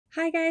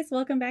Hi guys,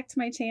 welcome back to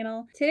my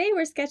channel. Today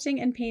we're sketching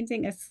and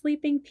painting a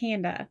sleeping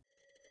panda.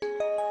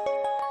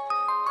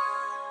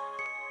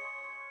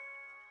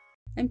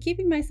 I'm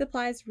keeping my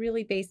supplies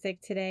really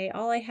basic today.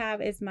 All I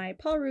have is my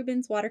Paul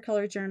Rubens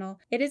watercolor journal.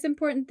 It is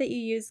important that you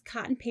use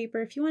cotton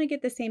paper if you want to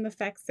get the same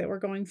effects that we're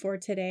going for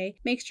today.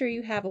 Make sure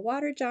you have a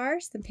water jar,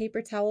 some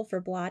paper towel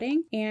for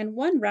blotting, and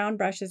one round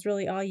brush is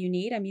really all you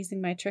need. I'm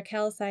using my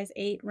Trekell size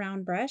 8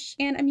 round brush,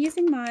 and I'm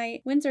using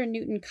my Winsor &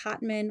 Newton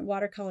Cotman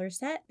watercolor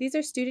set. These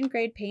are student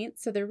grade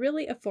paints, so they're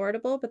really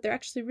affordable, but they're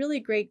actually really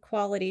great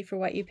quality for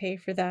what you pay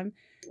for them.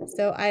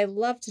 So I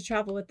love to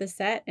travel with this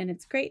set, and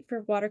it's great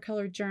for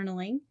watercolor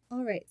journaling.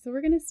 All right, so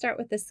we're going to start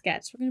with the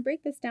sketch. We're going to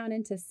break this down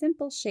into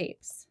simple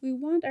shapes. We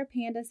want our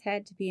panda's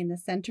head to be in the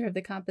center of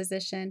the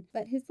composition,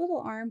 but his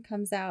little arm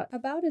comes out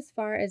about as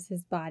far as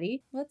his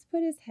body. Let's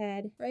put his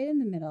head right in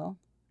the middle.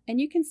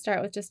 And you can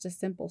start with just a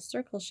simple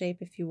circle shape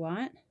if you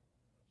want,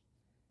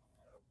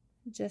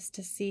 just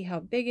to see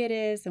how big it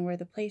is and where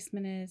the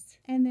placement is.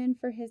 And then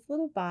for his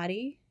little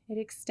body, it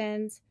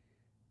extends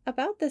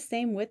about the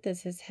same width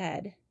as his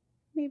head.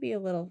 Maybe a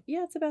little,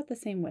 yeah, it's about the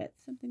same width,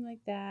 something like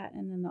that.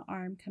 And then the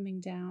arm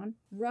coming down.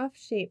 Rough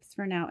shapes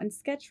for now, and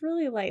sketch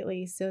really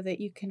lightly so that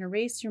you can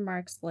erase your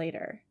marks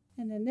later.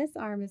 And then this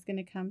arm is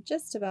going to come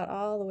just about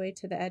all the way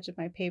to the edge of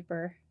my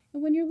paper.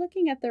 And when you're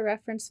looking at the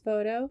reference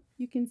photo,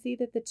 you can see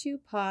that the two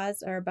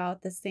paws are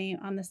about the same,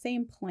 on the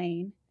same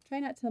plane. Try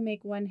not to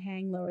make one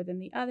hang lower than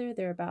the other,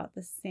 they're about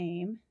the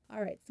same.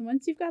 All right, so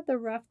once you've got the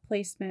rough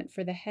placement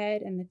for the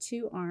head and the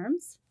two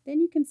arms, then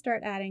you can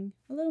start adding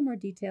a little more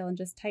detail and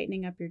just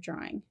tightening up your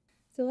drawing.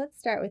 So let's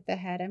start with the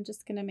head. I'm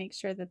just going to make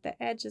sure that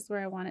the edge is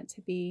where I want it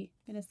to be.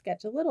 I'm going to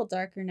sketch a little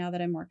darker now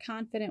that I'm more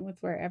confident with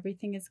where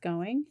everything is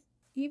going.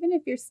 Even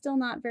if you're still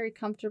not very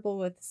comfortable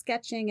with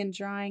sketching and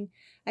drawing,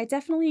 I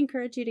definitely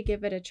encourage you to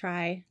give it a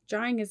try.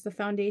 Drawing is the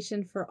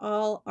foundation for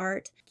all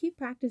art. Keep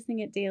practicing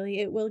it daily.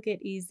 It will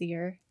get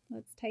easier.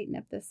 Let's tighten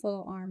up this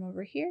little arm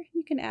over here.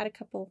 You can add a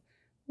couple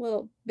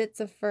little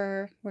bits of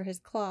fur where his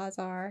claws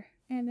are.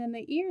 And then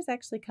the ears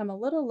actually come a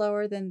little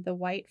lower than the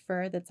white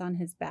fur that's on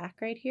his back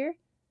right here.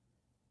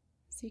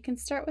 So you can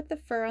start with the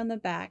fur on the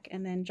back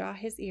and then draw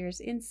his ears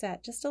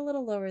inset just a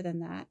little lower than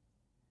that.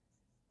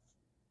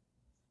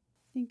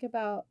 Think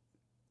about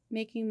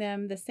making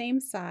them the same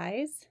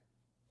size,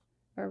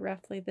 or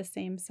roughly the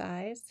same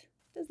size.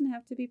 It doesn't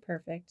have to be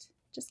perfect,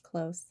 just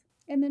close.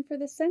 And then for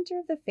the center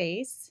of the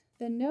face,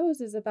 the nose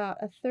is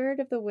about a third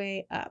of the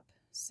way up.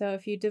 So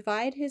if you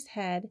divide his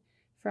head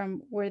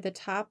from where the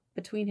top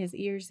between his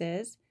ears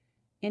is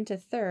into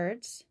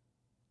thirds,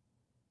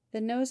 the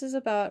nose is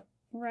about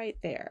right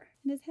there.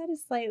 And his head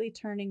is slightly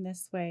turning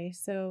this way,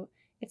 so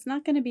it's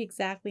not going to be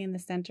exactly in the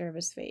center of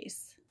his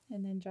face.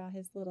 And then draw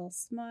his little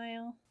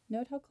smile.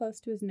 Note how close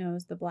to his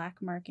nose the black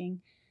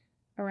marking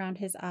around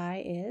his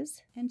eye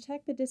is, and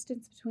check the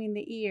distance between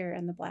the ear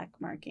and the black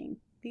marking.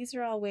 These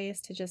are all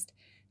ways to just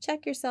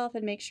check yourself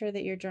and make sure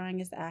that your drawing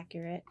is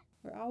accurate.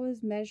 We're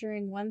always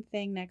measuring one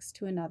thing next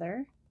to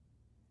another,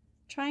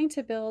 trying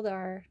to build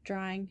our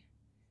drawing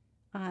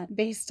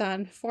based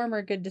on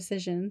former good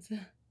decisions.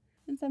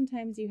 And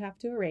sometimes you have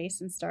to erase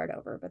and start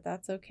over, but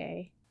that's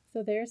okay.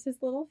 So there's his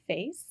little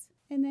face.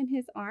 And then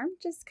his arm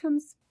just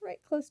comes right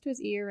close to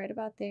his ear, right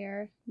about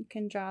there. You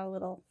can draw a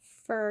little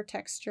fur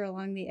texture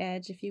along the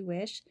edge if you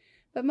wish,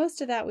 but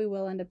most of that we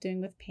will end up doing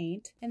with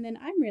paint. And then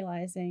I'm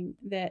realizing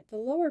that the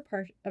lower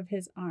part of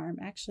his arm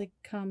actually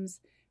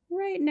comes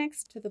right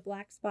next to the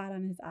black spot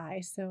on his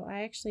eye. So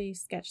I actually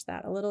sketched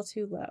that a little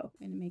too low.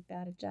 I'm going to make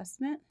that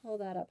adjustment, pull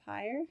that up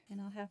higher,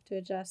 and I'll have to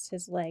adjust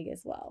his leg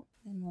as well.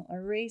 And we'll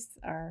erase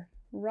our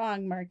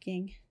wrong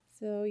marking.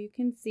 So you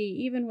can see,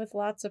 even with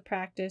lots of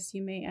practice,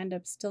 you may end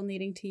up still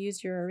needing to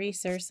use your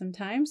eraser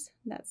sometimes.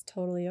 That's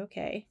totally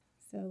okay.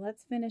 So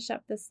let's finish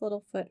up this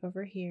little foot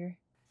over here.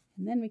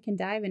 And then we can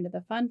dive into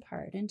the fun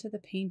part, into the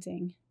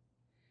painting.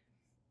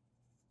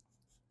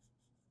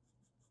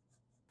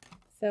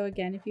 So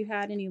again, if you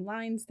had any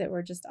lines that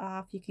were just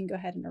off, you can go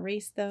ahead and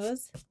erase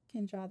those.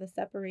 You can draw the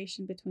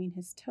separation between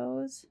his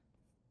toes.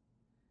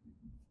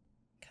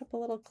 A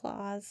couple little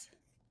claws.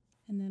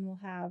 And then we'll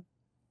have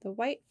the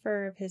white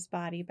fur of his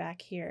body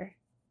back here,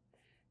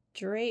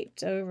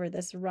 draped over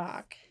this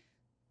rock.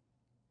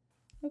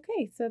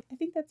 Okay, so I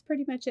think that's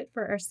pretty much it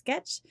for our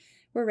sketch.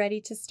 We're ready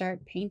to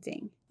start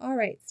painting. All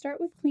right, start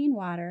with clean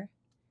water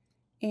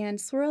and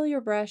swirl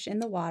your brush in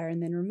the water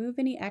and then remove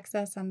any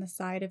excess on the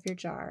side of your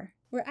jar.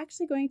 We're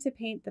actually going to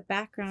paint the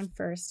background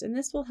first, and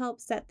this will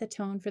help set the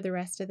tone for the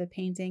rest of the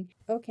painting.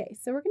 Okay,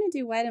 so we're going to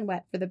do wet and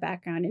wet for the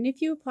background, and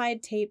if you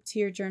applied tape to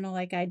your journal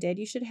like I did,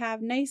 you should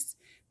have nice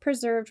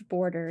preserved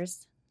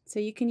borders. So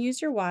you can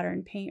use your water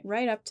and paint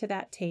right up to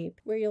that tape.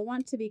 Where you'll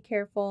want to be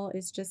careful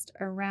is just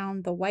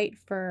around the white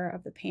fur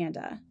of the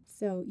panda.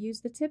 So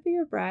use the tip of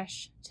your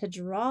brush to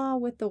draw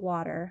with the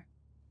water,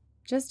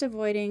 just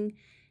avoiding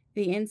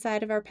the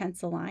inside of our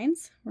pencil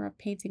lines. We're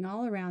painting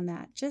all around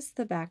that, just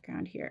the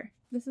background here.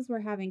 This is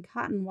where having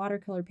cotton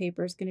watercolor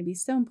paper is going to be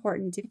so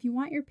important. If you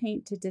want your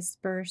paint to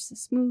disperse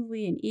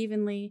smoothly and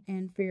evenly,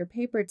 and for your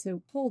paper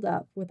to hold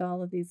up with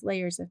all of these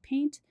layers of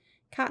paint,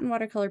 cotton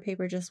watercolor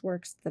paper just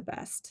works the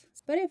best.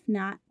 But if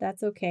not,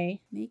 that's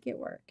okay. Make it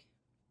work.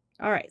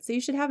 All right, so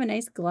you should have a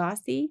nice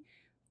glossy,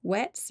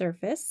 wet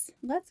surface.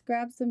 Let's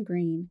grab some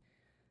green.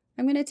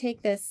 I'm going to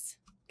take this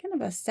kind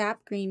of a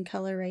sap green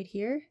color right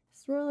here,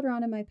 swirl it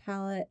around in my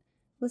palette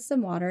with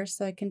some water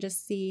so I can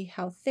just see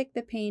how thick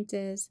the paint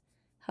is,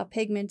 how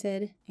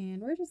pigmented,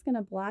 and we're just going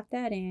to blot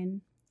that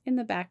in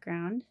the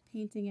background,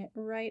 painting it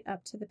right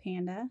up to the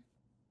panda.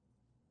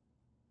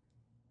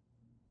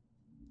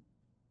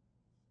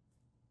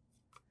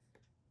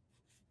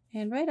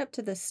 And right up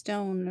to the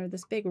stone or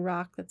this big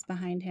rock that's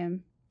behind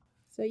him.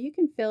 So you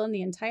can fill in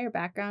the entire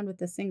background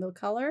with a single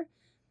color,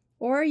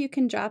 or you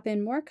can drop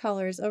in more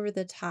colors over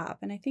the top.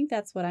 And I think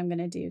that's what I'm going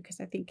to do because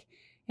I think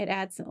it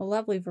adds a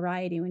lovely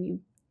variety when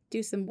you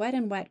do some wet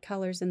and wet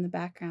colors in the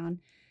background.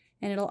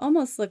 And it'll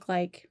almost look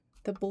like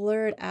the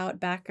blurred out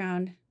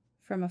background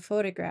from a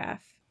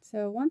photograph.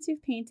 So once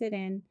you've painted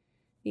in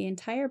the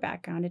entire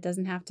background, it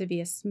doesn't have to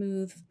be a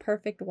smooth,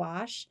 perfect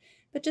wash,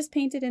 but just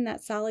paint it in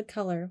that solid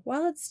color.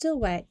 While it's still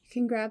wet, you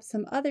can grab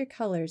some other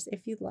colors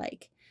if you'd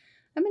like.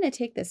 I'm going to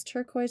take this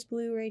turquoise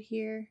blue right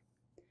here.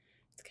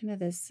 It's kind of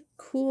this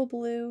cool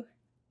blue.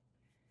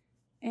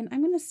 And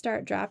I'm going to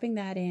start dropping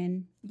that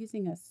in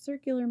using a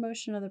circular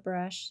motion of the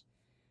brush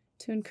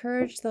to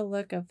encourage the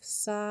look of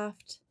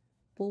soft,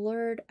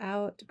 blurred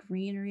out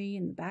greenery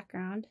in the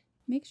background.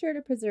 Make sure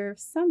to preserve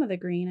some of the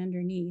green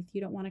underneath.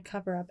 You don't want to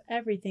cover up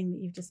everything that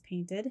you've just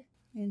painted.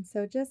 And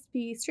so just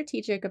be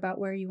strategic about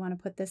where you want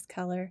to put this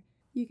color.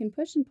 You can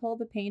push and pull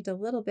the paint a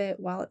little bit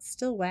while it's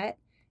still wet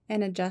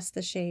and adjust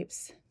the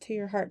shapes to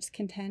your heart's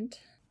content.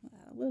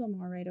 We'll add a little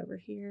more right over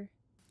here.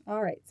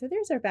 All right, so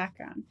there's our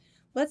background.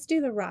 Let's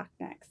do the rock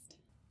next.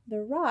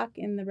 The rock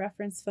in the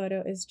reference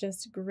photo is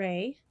just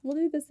gray. We'll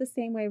do this the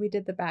same way we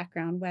did the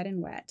background, wet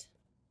and wet.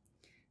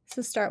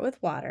 So start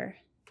with water.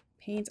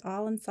 Paint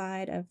all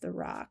inside of the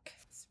rock,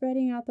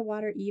 spreading out the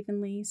water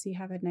evenly so you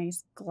have a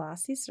nice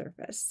glossy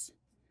surface.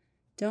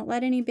 Don't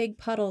let any big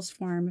puddles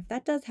form. If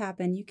that does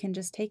happen, you can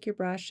just take your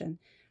brush and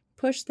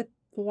push the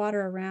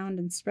water around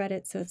and spread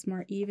it so it's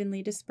more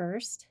evenly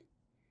dispersed.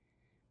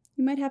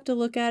 You might have to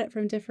look at it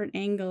from different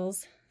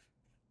angles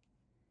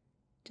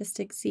just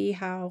to see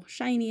how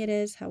shiny it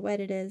is, how wet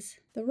it is.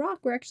 The rock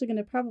we're actually going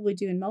to probably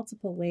do in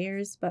multiple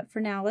layers, but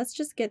for now, let's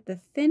just get the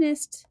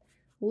thinnest,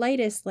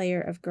 lightest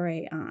layer of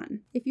gray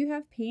on. If you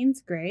have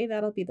Payne's gray,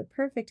 that'll be the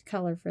perfect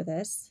color for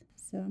this.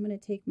 So I'm going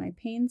to take my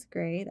Payne's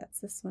gray, that's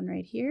this one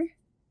right here.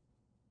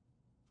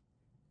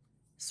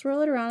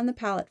 Swirl it around in the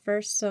palette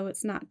first so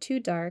it's not too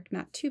dark,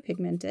 not too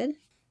pigmented.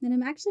 Then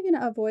I'm actually going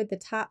to avoid the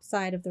top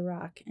side of the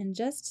rock and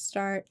just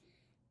start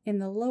in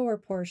the lower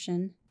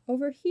portion.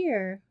 Over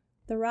here,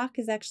 the rock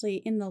is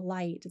actually in the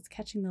light, it's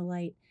catching the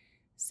light.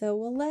 So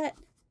we'll let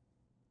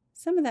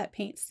some of that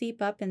paint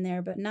seep up in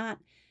there, but not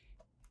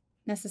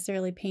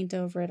necessarily paint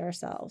over it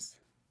ourselves.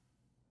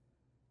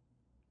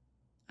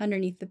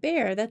 Underneath the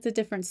bear, that's a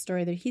different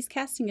story. That he's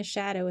casting a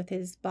shadow with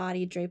his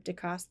body draped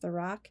across the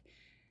rock.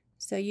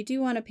 So you do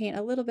want to paint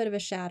a little bit of a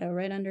shadow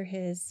right under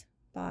his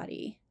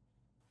body.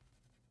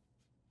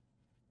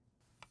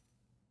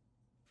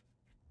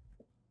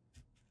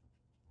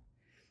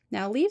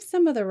 Now leave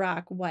some of the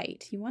rock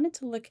white. You want it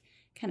to look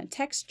kind of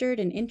textured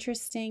and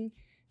interesting.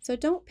 So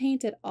don't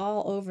paint it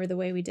all over the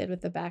way we did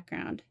with the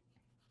background.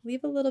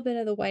 Leave a little bit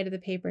of the white of the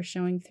paper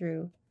showing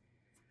through.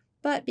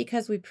 But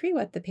because we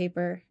pre-wet the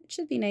paper, it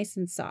should be nice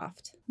and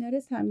soft.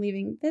 Notice how I'm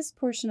leaving this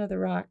portion of the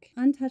rock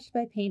untouched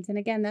by paint. And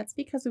again, that's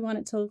because we want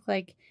it to look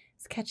like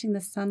it's catching the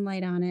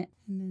sunlight on it.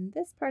 And then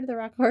this part of the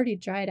rock already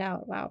dried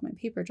out. Wow, my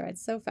paper dried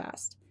so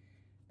fast.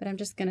 But I'm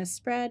just going to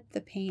spread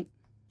the paint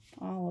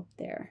all up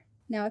there.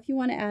 Now, if you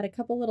want to add a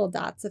couple little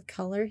dots of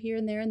color here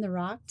and there in the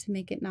rock to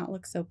make it not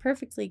look so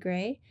perfectly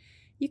gray,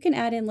 you can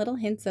add in little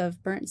hints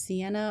of burnt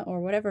sienna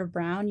or whatever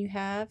brown you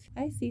have.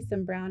 I see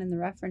some brown in the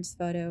reference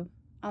photo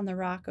on the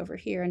rock over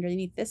here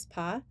underneath this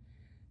paw.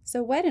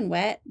 So wet and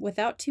wet,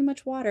 without too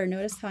much water,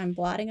 notice how I'm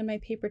blotting on my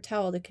paper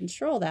towel to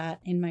control that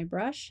in my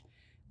brush.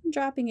 I'm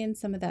dropping in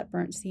some of that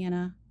burnt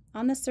sienna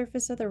on the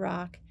surface of the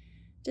rock,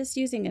 just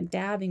using a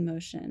dabbing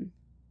motion.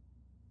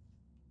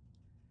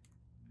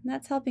 And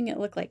that's helping it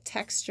look like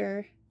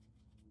texture,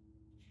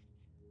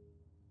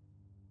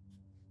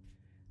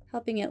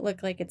 helping it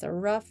look like it's a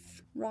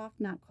rough rock,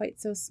 not quite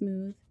so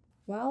smooth.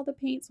 While the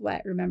paint's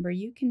wet, remember,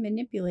 you can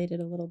manipulate it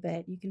a little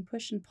bit. You can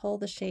push and pull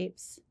the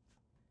shapes,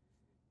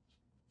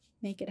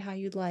 make it how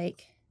you'd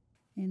like.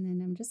 And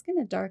then I'm just going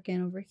to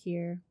darken over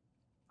here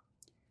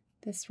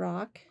this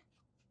rock.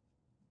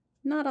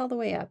 Not all the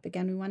way up.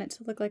 Again, we want it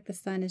to look like the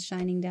sun is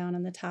shining down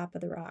on the top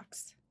of the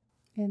rocks.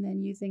 And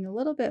then using a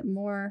little bit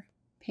more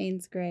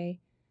Payne's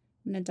gray,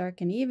 I'm going to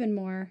darken even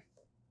more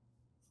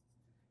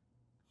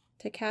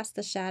to cast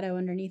the shadow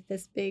underneath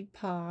this big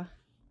paw.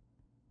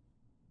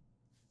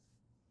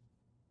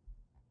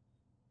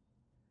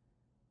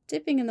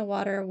 Dipping in the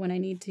water when I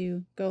need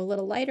to go a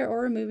little lighter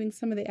or removing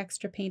some of the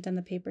extra paint on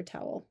the paper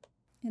towel.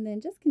 And then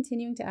just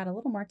continuing to add a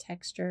little more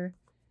texture.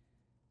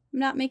 I'm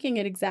not making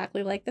it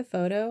exactly like the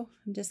photo.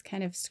 I'm just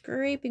kind of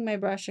scraping my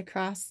brush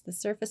across the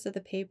surface of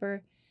the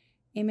paper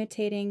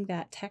imitating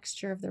that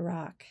texture of the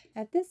rock.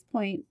 At this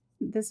point,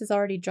 this is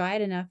already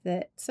dried enough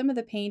that some of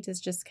the paint is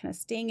just kind of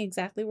staying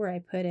exactly where I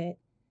put it,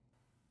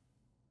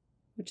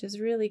 which is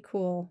really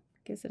cool.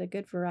 Gives it a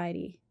good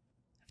variety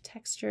of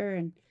texture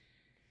and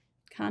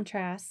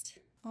contrast.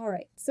 All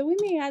right, so we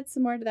may add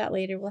some more to that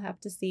later. We'll have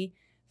to see.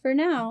 For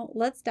now,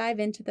 let's dive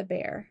into the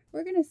bear.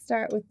 We're going to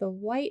start with the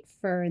white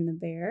fur in the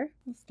bear.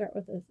 We'll start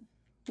with a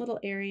little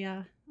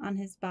area on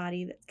his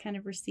body that's kind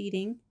of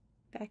receding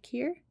back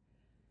here.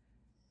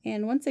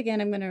 And once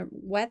again, I'm going to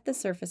wet the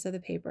surface of the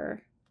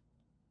paper.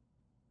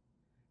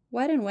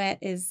 Wet and wet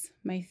is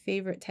my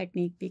favorite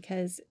technique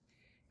because it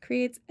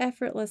creates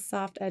effortless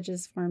soft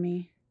edges for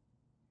me.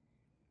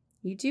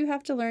 You do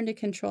have to learn to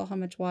control how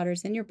much water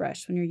is in your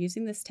brush when you're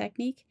using this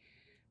technique,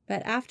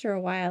 but after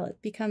a while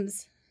it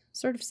becomes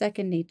sort of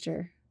second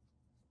nature.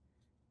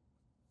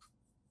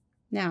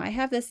 Now I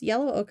have this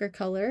yellow ochre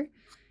color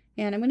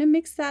and I'm going to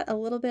mix that a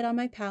little bit on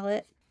my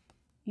palette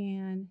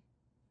and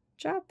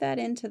drop that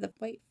into the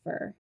white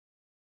fur.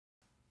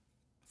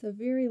 It's a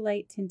very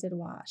light tinted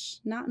wash,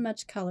 not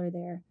much color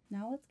there.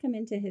 Now let's come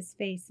into his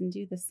face and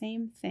do the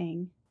same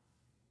thing.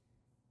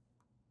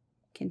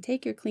 You can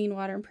take your clean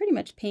water and pretty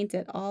much paint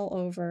it all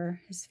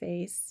over his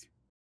face.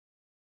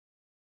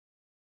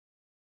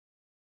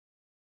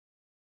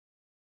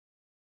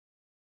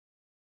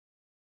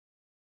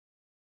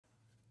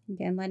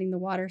 Again, letting the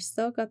water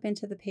soak up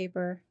into the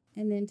paper,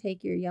 and then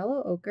take your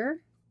yellow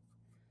ochre,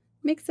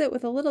 mix it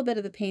with a little bit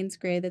of the Payne's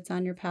gray that's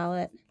on your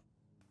palette,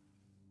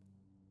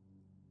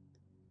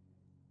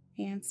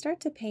 and start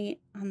to paint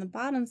on the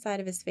bottom side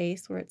of his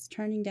face where it's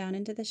turning down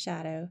into the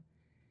shadow,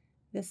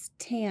 this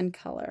tan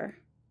color,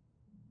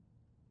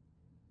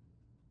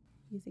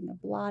 using a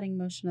blotting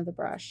motion of the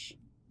brush.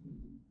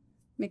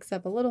 Mix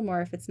up a little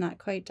more if it's not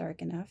quite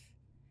dark enough.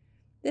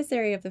 This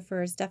area of the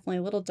fur is definitely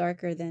a little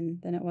darker than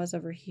it was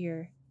over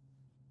here.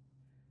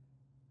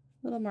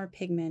 A little more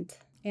pigment.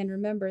 And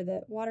remember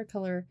that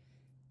watercolor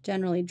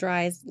generally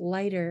dries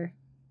lighter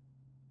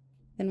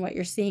than what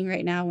you're seeing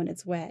right now when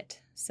it's wet.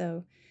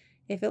 So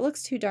if it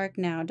looks too dark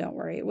now, don't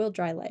worry, it will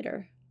dry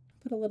lighter.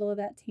 Put a little of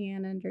that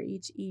tan under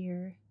each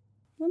ear.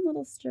 One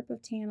little strip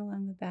of tan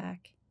along the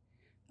back.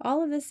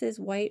 All of this is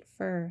white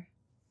fur,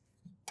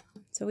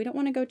 so we don't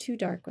want to go too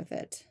dark with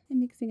it.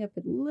 I'm mixing up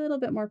a little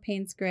bit more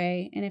Payne's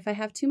gray, and if I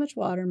have too much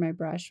water in my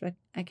brush,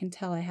 I can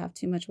tell I have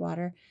too much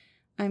water,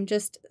 I'm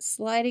just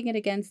sliding it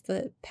against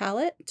the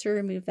palette to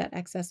remove that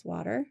excess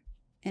water.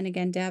 And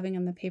again, dabbing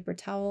on the paper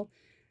towel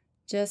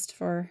just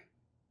for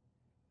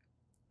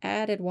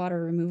added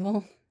water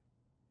removal.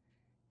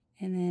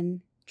 And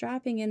then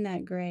dropping in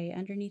that gray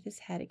underneath his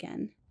head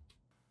again.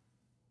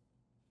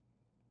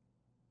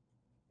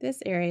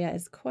 This area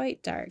is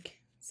quite dark.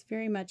 It's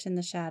very much in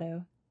the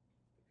shadow.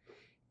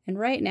 And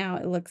right now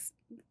it looks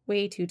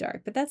way too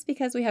dark, but that's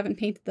because we haven't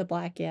painted the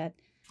black yet.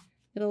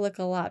 It'll look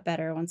a lot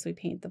better once we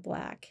paint the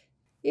black.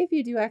 If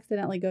you do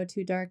accidentally go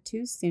too dark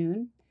too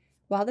soon,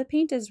 while the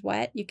paint is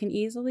wet, you can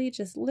easily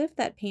just lift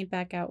that paint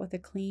back out with a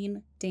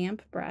clean,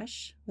 damp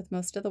brush with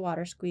most of the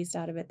water squeezed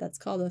out of it. That's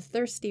called a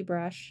thirsty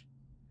brush.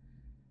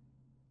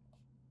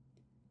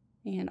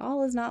 And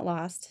all is not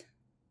lost.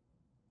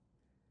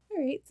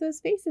 All right, so his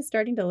face is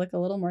starting to look a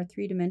little more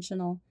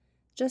three-dimensional,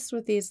 just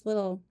with these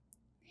little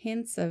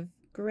hints of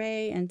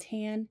gray and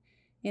tan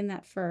in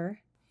that fur.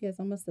 He has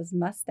almost this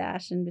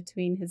mustache in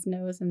between his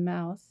nose and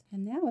mouth.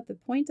 And now at the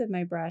point of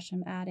my brush,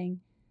 I'm adding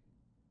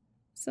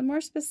some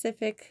more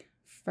specific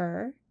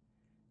fur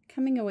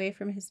coming away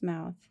from his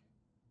mouth,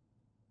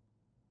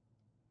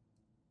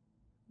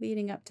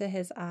 leading up to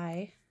his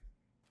eye.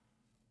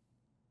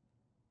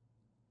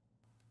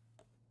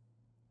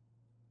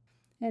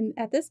 And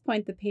at this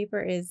point, the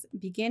paper is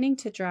beginning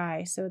to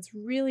dry, so it's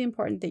really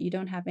important that you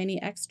don't have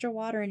any extra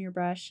water in your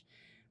brush,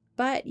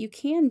 but you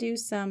can do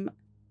some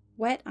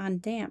wet on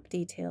damp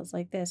details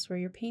like this, where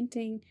you're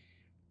painting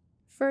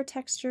fur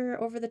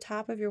texture over the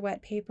top of your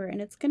wet paper,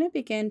 and it's going to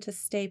begin to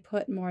stay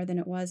put more than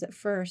it was at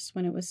first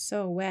when it was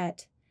so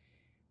wet.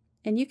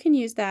 And you can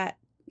use that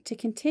to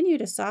continue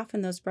to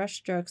soften those brush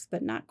strokes,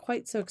 but not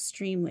quite so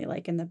extremely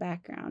like in the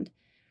background.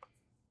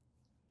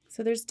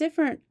 So there's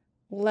different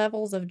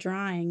levels of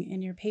drying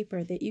in your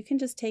paper that you can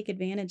just take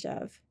advantage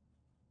of.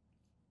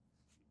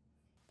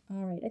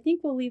 All right, I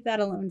think we'll leave that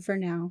alone for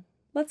now.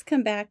 Let's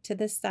come back to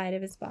this side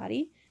of his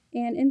body.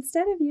 And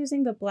instead of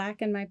using the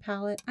black in my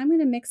palette, I'm going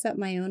to mix up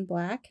my own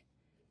black.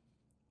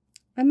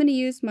 I'm going to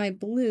use my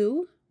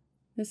blue.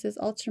 This is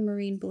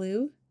ultramarine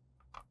blue.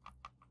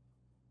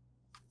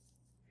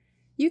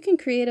 You can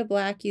create a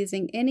black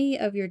using any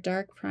of your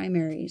dark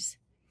primaries.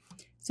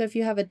 So if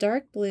you have a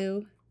dark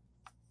blue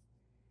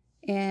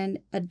and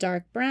a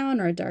dark brown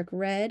or a dark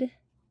red,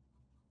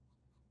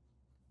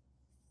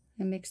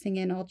 I'm mixing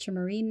in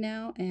ultramarine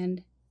now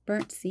and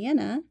burnt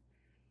sienna,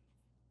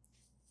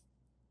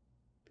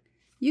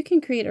 you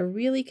can create a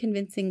really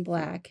convincing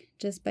black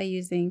just by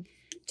using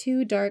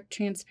two dark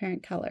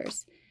transparent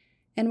colors.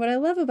 And what I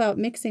love about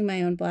mixing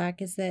my own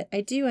black is that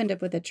I do end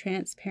up with a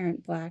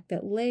transparent black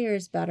that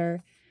layers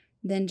better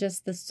than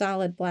just the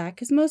solid black,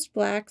 because most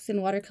blacks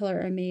in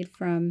watercolor are made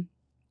from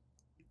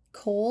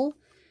coal,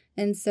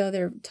 and so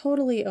they're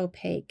totally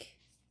opaque.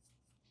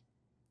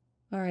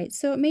 All right,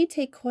 so it may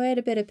take quite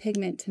a bit of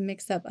pigment to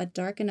mix up a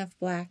dark enough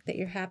black that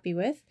you're happy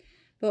with,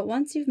 but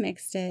once you've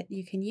mixed it,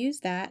 you can use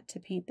that to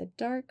paint the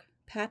dark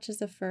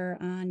patches of fur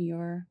on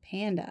your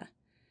panda.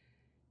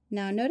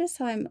 Now notice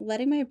how I'm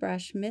letting my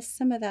brush miss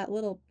some of that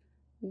little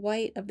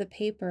white of the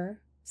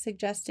paper,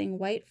 suggesting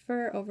white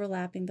fur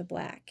overlapping the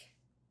black.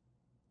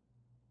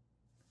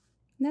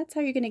 And that's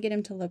how you're going to get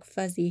him to look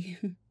fuzzy.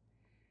 You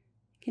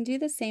can do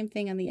the same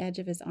thing on the edge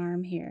of his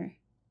arm here.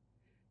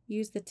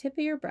 Use the tip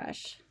of your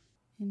brush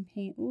and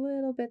paint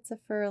little bits of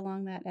fur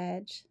along that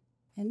edge.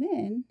 And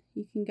then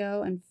you can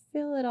go and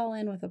fill it all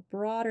in with a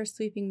broader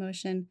sweeping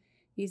motion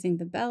using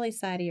the belly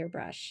side of your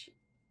brush.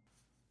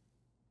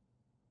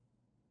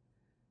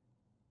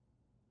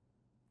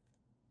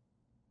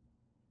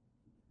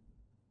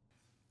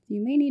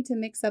 You may need to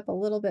mix up a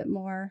little bit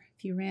more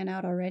if you ran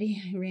out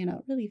already. I ran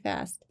out really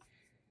fast.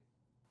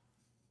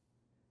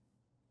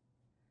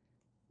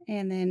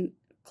 And then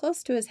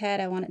close to his head,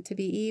 I want it to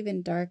be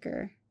even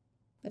darker.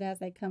 But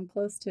as I come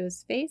close to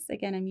his face,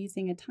 again, I'm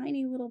using a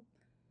tiny little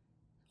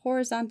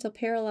horizontal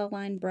parallel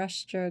line brush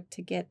stroke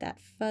to get that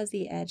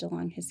fuzzy edge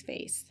along his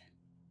face.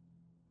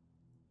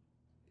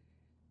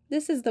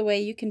 This is the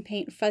way you can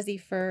paint fuzzy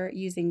fur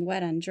using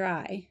wet on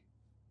dry.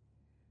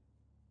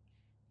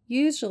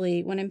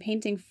 Usually, when I'm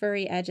painting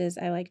furry edges,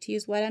 I like to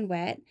use wet on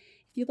wet.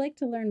 If you'd like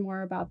to learn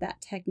more about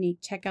that technique,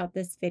 check out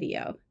this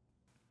video.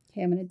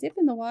 Okay, I'm going to dip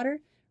in the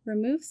water,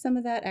 remove some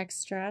of that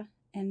extra,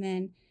 and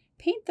then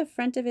paint the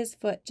front of his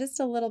foot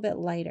just a little bit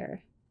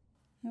lighter.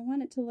 I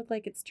want it to look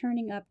like it's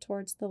turning up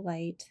towards the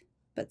light,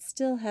 but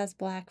still has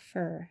black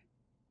fur.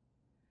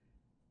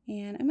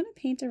 And I'm going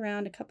to paint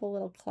around a couple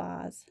little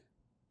claws,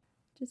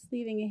 just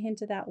leaving a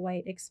hint of that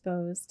white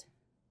exposed.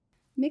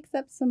 Mix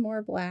up some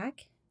more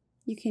black.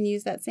 You can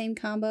use that same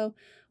combo,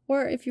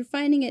 or if you're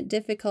finding it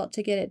difficult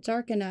to get it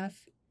dark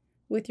enough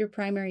with your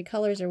primary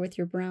colors or with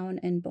your brown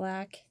and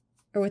black,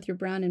 or with your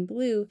brown and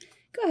blue,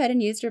 go ahead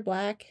and use your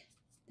black.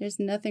 There's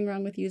nothing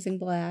wrong with using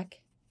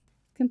black.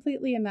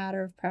 Completely a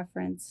matter of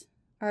preference,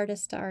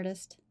 artist to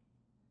artist.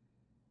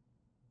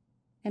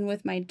 And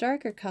with my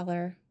darker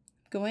color,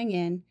 going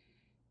in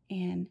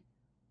and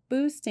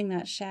boosting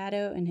that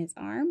shadow in his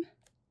arm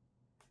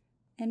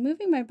and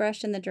moving my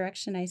brush in the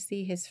direction I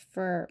see his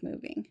fur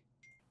moving.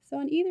 So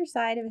on either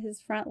side of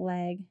his front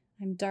leg,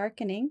 I'm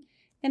darkening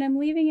and I'm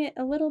leaving it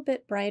a little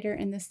bit brighter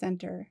in the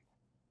center.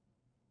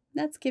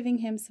 That's giving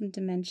him some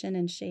dimension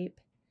and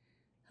shape,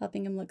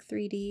 helping him look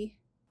 3D.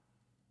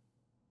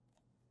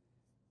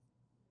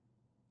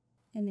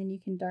 And then you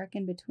can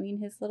darken between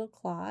his little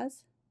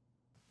claws.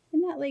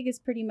 And that leg is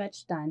pretty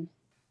much done.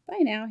 By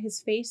now,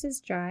 his face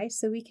is dry,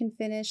 so we can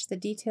finish the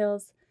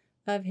details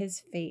of his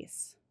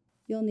face.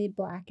 You'll need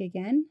black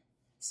again,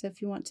 so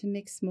if you want to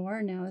mix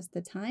more, now is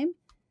the time.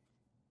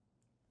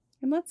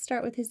 And let's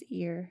start with his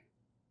ear.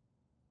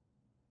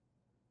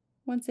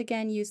 Once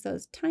again, use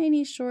those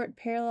tiny short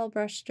parallel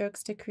brush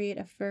strokes to create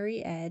a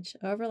furry edge,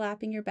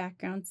 overlapping your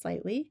background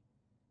slightly.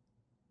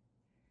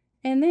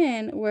 And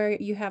then, where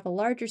you have a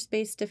larger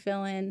space to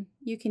fill in,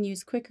 you can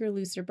use quicker,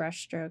 looser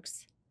brush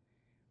strokes.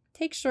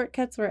 Take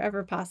shortcuts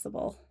wherever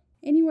possible.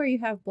 Anywhere you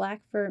have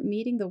black fur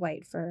meeting the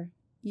white fur,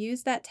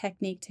 use that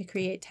technique to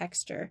create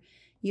texture.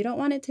 You don't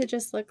want it to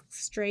just look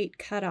straight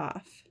cut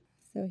off.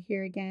 So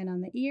here again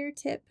on the ear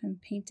tip, I'm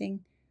painting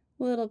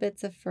little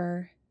bits of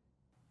fur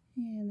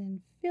and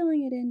then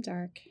filling it in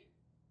dark.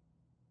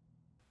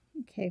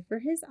 Okay, for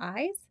his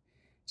eyes,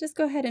 just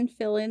go ahead and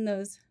fill in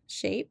those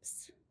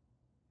shapes.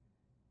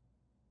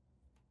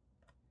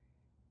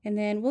 And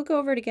then we'll go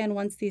over it again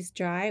once these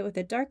dry with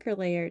a darker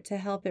layer to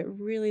help it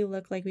really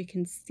look like we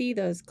can see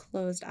those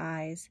closed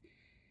eyes.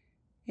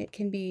 It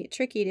can be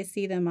tricky to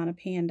see them on a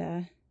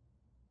panda.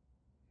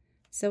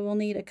 So we'll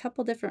need a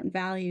couple different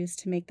values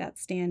to make that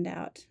stand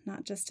out,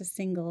 not just a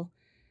single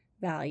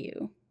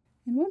value.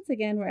 And once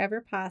again, wherever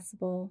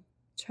possible,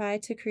 try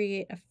to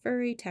create a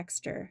furry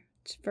texture,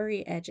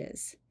 furry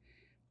edges,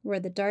 where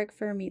the dark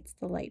fur meets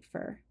the light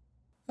fur.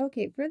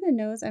 Okay, for the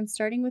nose, I'm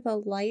starting with a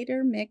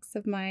lighter mix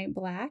of my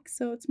black,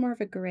 so it's more of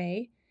a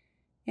gray.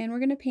 And we're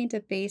going to paint a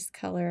base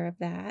color of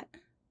that.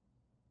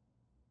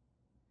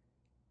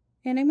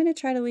 And I'm going to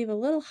try to leave a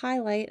little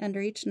highlight under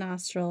each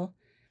nostril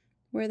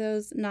where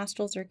those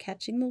nostrils are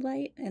catching the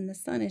light and the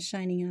sun is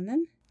shining on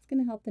them. It's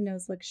going to help the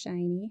nose look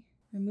shiny.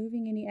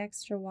 Removing any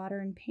extra water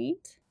and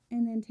paint,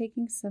 and then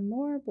taking some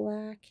more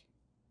black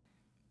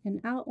and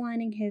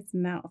outlining his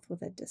mouth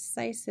with a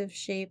decisive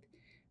shape.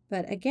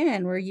 But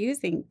again, we're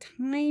using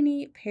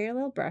tiny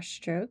parallel brush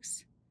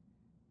strokes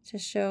to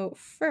show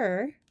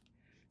fur.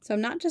 So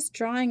I'm not just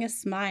drawing a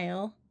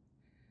smile,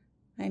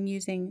 I'm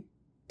using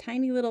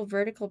tiny little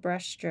vertical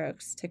brush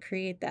strokes to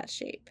create that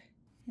shape.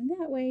 And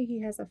that way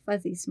he has a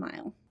fuzzy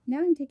smile. Now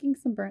I'm taking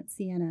some burnt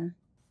sienna,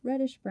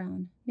 reddish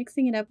brown,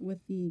 mixing it up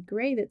with the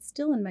gray that's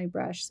still in my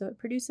brush so it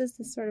produces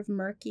this sort of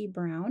murky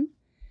brown,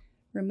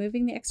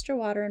 removing the extra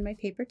water in my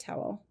paper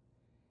towel.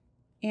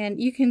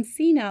 And you can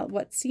see now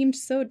what seemed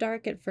so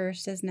dark at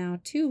first is now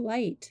too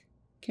light.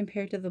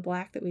 compared to the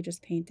black that we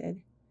just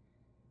painted.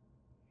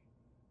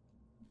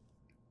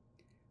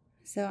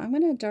 So I'm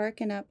going to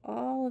darken up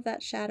all of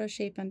that shadow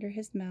shape under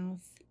his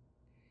mouth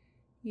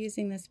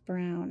using this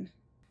brown.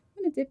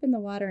 I'm going to dip in the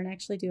water and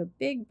actually do a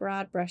big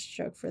broad brush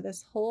stroke for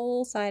this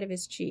whole side of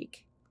his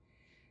cheek.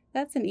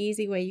 That's an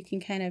easy way you can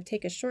kind of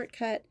take a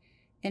shortcut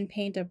and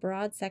paint a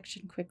broad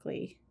section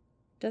quickly.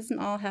 Doesn't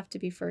all have to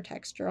be fur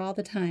texture all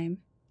the time.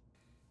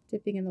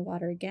 Dipping in the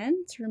water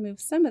again to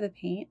remove some of the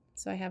paint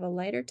so I have a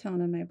lighter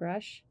tone on my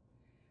brush.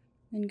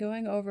 Then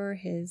going over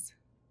his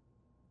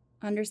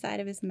underside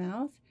of his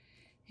mouth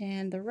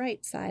and the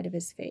right side of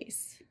his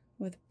face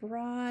with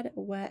broad,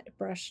 wet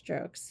brush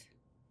strokes.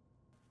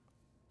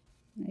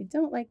 And I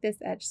don't like this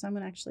edge, so I'm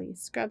going to actually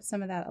scrub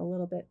some of that a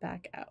little bit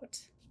back out.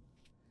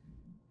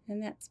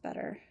 And that's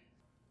better.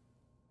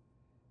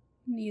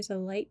 I'm going to use a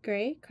light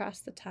gray across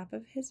the top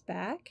of his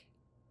back,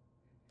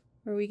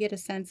 where we get a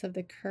sense of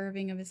the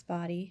curving of his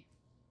body.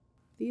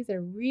 These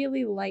are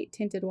really light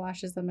tinted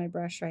washes on my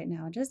brush right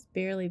now, just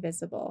barely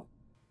visible.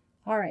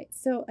 All right,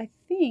 so I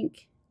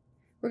think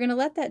we're going to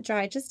let that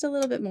dry just a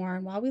little bit more,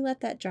 and while we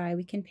let that dry,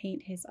 we can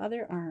paint his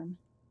other arm.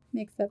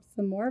 Mix up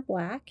some more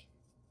black.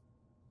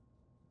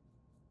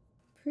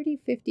 Pretty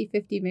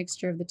 50-50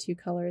 mixture of the two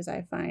colors,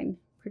 I find,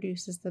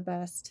 produces the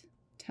best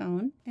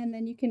tone. And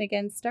then you can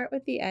again start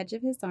with the edge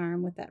of his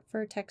arm with that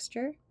fur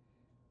texture,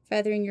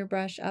 feathering your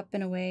brush up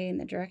and away in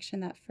the direction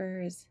that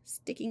fur is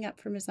sticking up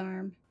from his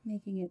arm,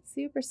 making it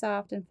super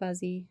soft and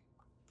fuzzy.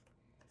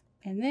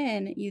 And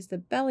then use the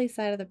belly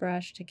side of the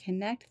brush to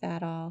connect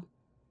that all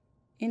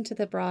into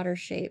the broader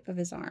shape of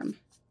his arm.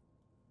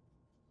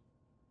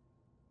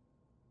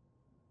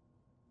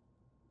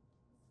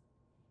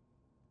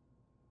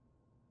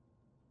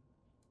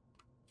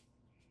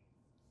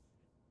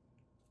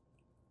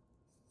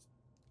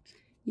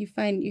 You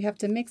find you have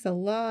to mix a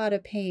lot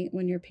of paint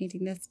when you're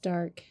painting this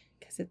dark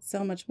because it's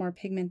so much more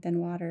pigment than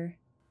water.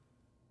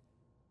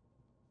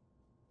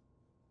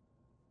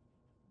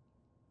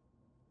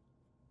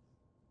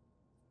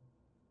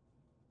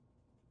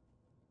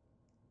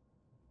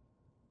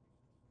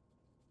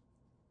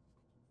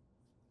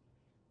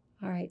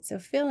 All right, so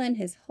fill in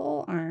his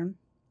whole arm,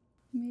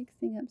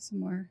 mixing up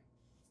some more.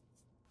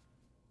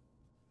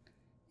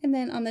 And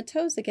then on the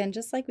toes again,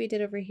 just like we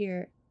did over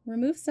here,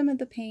 remove some of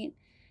the paint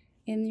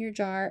in your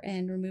jar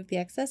and remove the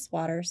excess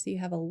water so you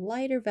have a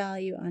lighter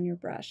value on your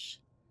brush.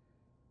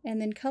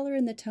 And then color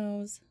in the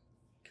toes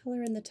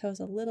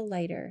a little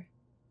lighter.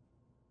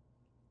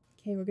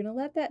 Okay, we're going to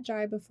let that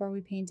dry before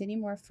we paint any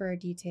more fur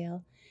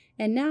detail.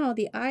 And now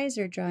the eyes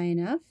are dry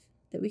enough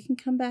that we can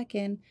come back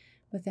in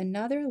with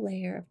another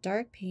layer of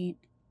dark paint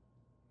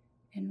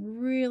and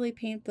really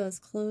paint those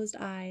closed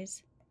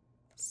eyes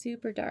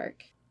super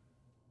dark.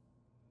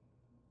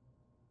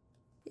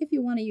 If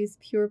you want to use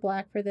pure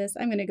black for this,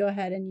 I'm going to go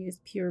ahead and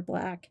use pure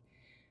black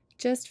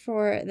just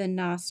for the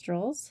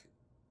nostrils.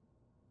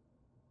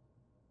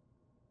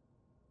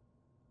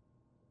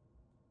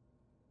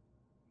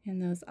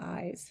 And those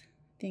eyes.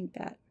 I think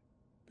that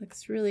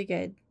looks really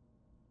good.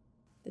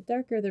 The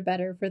darker the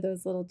better for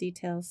those little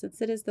details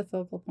since it is the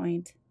focal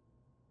point.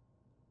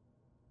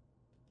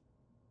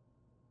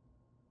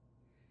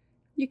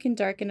 You can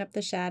darken up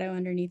the shadow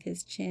underneath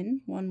his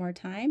chin one more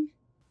time.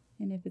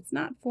 And if it's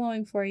not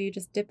flowing for you,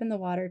 just dip in the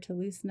water to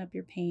loosen up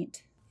your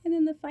paint. And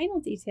then the final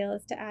detail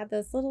is to add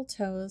those little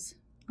toes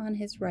on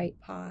his right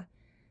paw.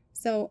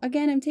 So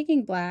again, I'm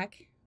taking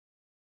black,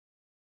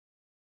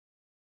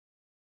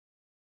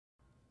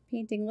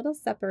 painting little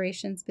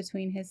separations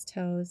between his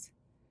toes,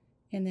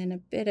 and then a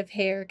bit of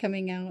hair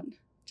coming out,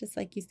 just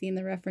like you see in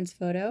the reference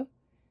photo.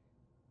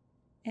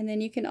 And then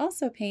you can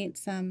also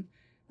paint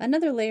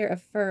another layer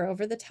of fur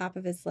over the top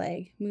of his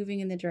leg,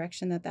 moving in the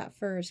direction that that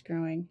fur is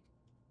growing.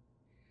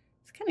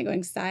 It's kind of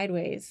going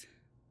sideways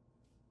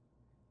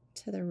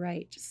to the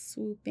right, just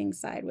swooping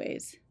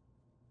sideways.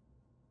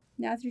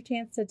 Now's your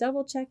chance to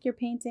double check your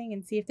painting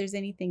and see if there's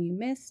anything you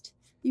missed.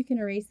 You can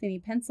erase any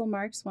pencil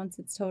marks once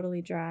it's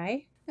totally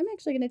dry. I'm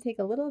actually going to take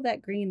a little of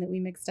that green that we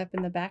mixed up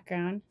in the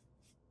background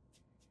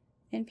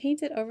and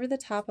paint it over the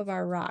top of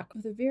our rock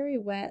with a very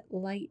wet,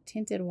 light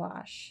tinted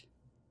wash,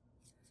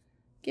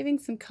 giving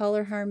some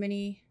color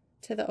harmony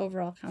to the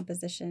overall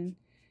composition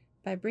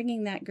by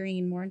bringing that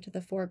green more into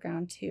the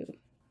foreground too.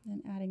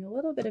 And adding a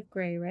little bit of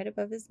gray right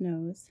above his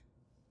nose.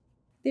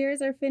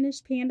 There's our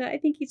finished panda. I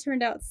think he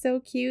turned out so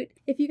cute.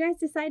 If you guys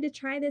decide to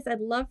try this, I'd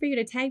love for you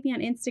to tag me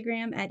on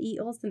Instagram at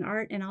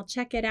 @eOlsonArt and I'll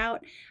check it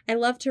out. I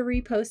love to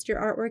repost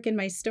your artwork in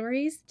my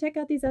stories. Check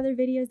out these other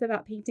videos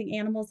about painting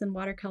animals in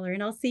watercolor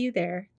and I'll see you there.